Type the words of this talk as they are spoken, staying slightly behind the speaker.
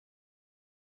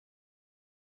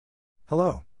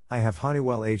Hello, I have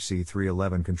Honeywell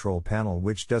hz311 control panel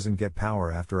which doesn't get power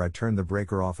after I turn the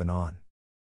breaker off and on.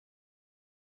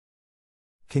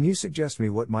 Can you suggest me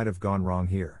what might have gone wrong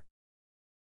here?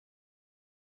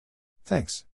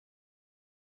 Thanks.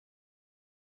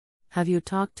 Have you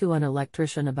talked to an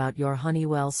electrician about your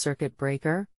Honeywell circuit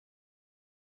breaker?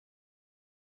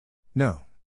 No.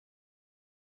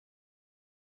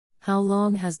 How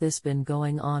long has this been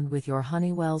going on with your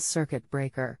Honeywell circuit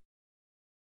breaker?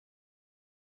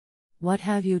 What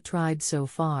have you tried so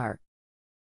far?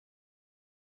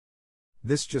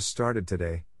 This just started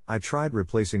today. I tried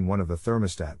replacing one of the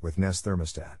thermostat with Nest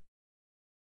thermostat.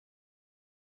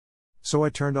 So I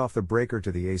turned off the breaker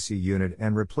to the AC unit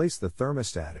and replaced the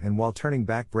thermostat, and while turning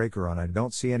back breaker on I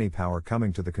don't see any power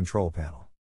coming to the control panel.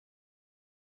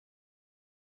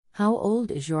 How old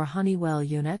is your Honeywell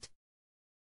unit?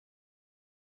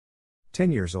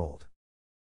 10 years old.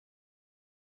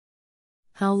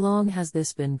 How long has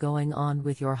this been going on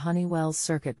with your Honeywell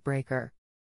circuit breaker?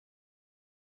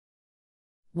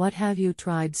 What have you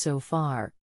tried so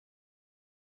far?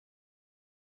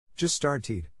 Just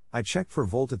started. I checked for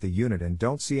volt at the unit and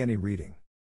don't see any reading.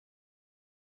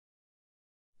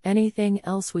 Anything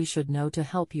else we should know to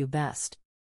help you best?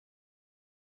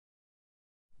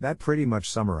 That pretty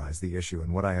much summarized the issue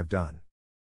and what I have done.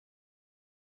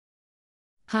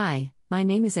 Hi, my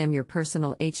name is Em, your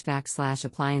personal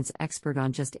HVAC/appliance expert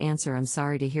on JustAnswer. I'm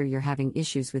sorry to hear you're having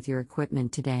issues with your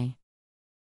equipment today.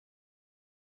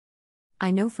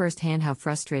 I know firsthand how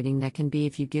frustrating that can be.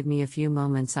 If you give me a few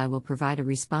moments, I will provide a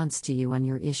response to you on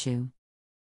your issue.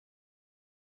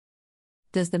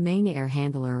 Does the main air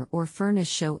handler or furnace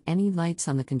show any lights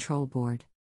on the control board?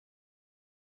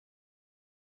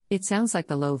 It sounds like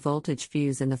the low voltage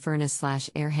fuse in the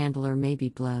furnace/air handler may be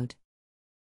blowed.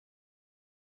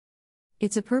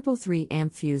 It's a purple 3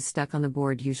 amp fuse stuck on the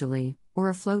board usually, or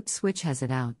a float switch has it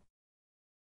out.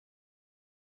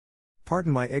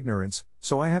 Pardon my ignorance,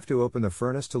 so I have to open the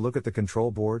furnace to look at the control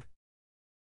board?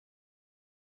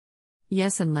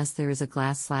 Yes, unless there is a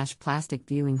glass/plastic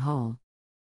viewing hole.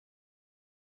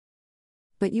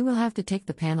 But you will have to take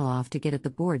the panel off to get at the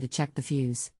board to check the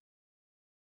fuse.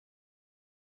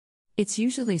 It's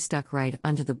usually stuck right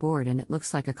onto the board and it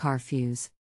looks like a car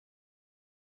fuse.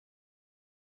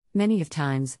 Many of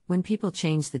times, when people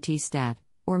change the T-stat,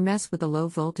 or mess with the low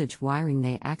voltage wiring,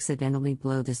 they accidentally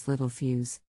blow this little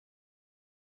fuse.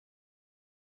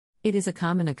 It is a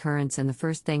common occurrence and the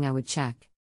first thing I would check.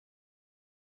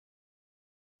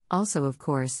 Also, of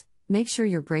course, make sure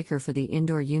your breaker for the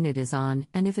indoor unit is on,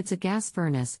 and if it's a gas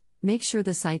furnace, make sure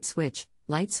the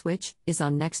light switch, is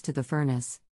on next to the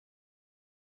furnace.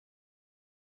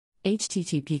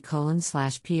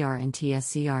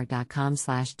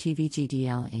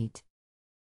 http://prntscr.com/tvgdl8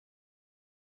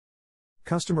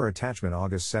 Customer attachment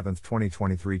August 7,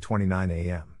 2023 29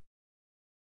 a.m.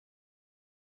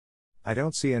 I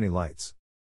don't see any lights.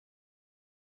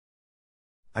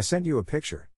 I sent you a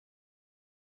picture.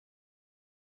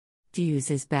 Fuse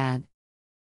is bad.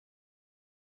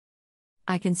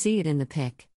 I can see it in the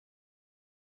pic.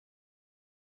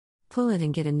 Pull it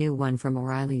and get a new one from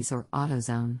O'Reilly's or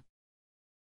AutoZone.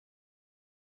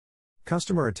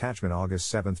 Customer attachment August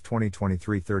 7,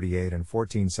 2023 38 and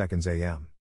 14 seconds a.m.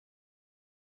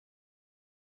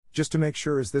 Just to make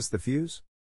sure, is this the fuse?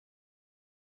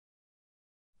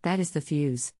 That is the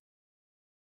fuse.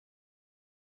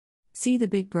 See the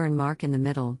big burn mark in the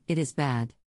middle? It is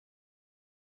bad.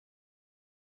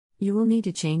 You will need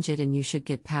to change it and you should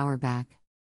get power back.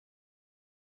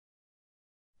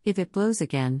 If it blows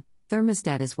again,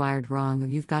 thermostat is wired wrong or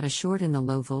you've got a short in the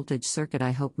low voltage circuit.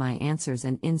 I hope my answers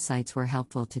and insights were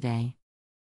helpful today.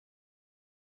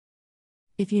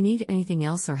 If you need anything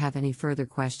else or have any further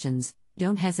questions,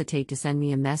 don't hesitate to send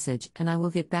me a message and I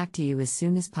will get back to you as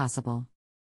soon as possible.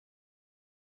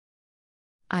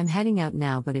 I'm heading out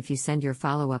now, but if you send your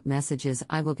follow-up messages,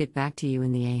 I will get back to you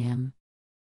in the AM.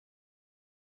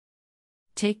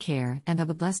 Take care and have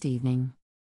a blessed evening.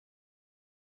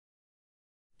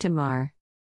 Tamar.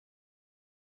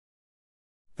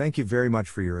 Thank you very much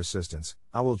for your assistance.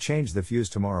 I will change the fuse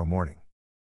tomorrow morning.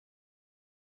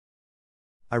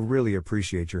 I really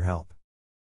appreciate your help.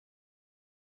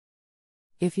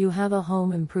 If you have a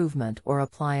home improvement or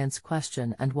appliance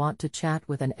question and want to chat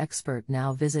with an expert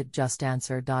now, visit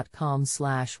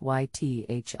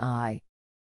justanswer.com/ythi.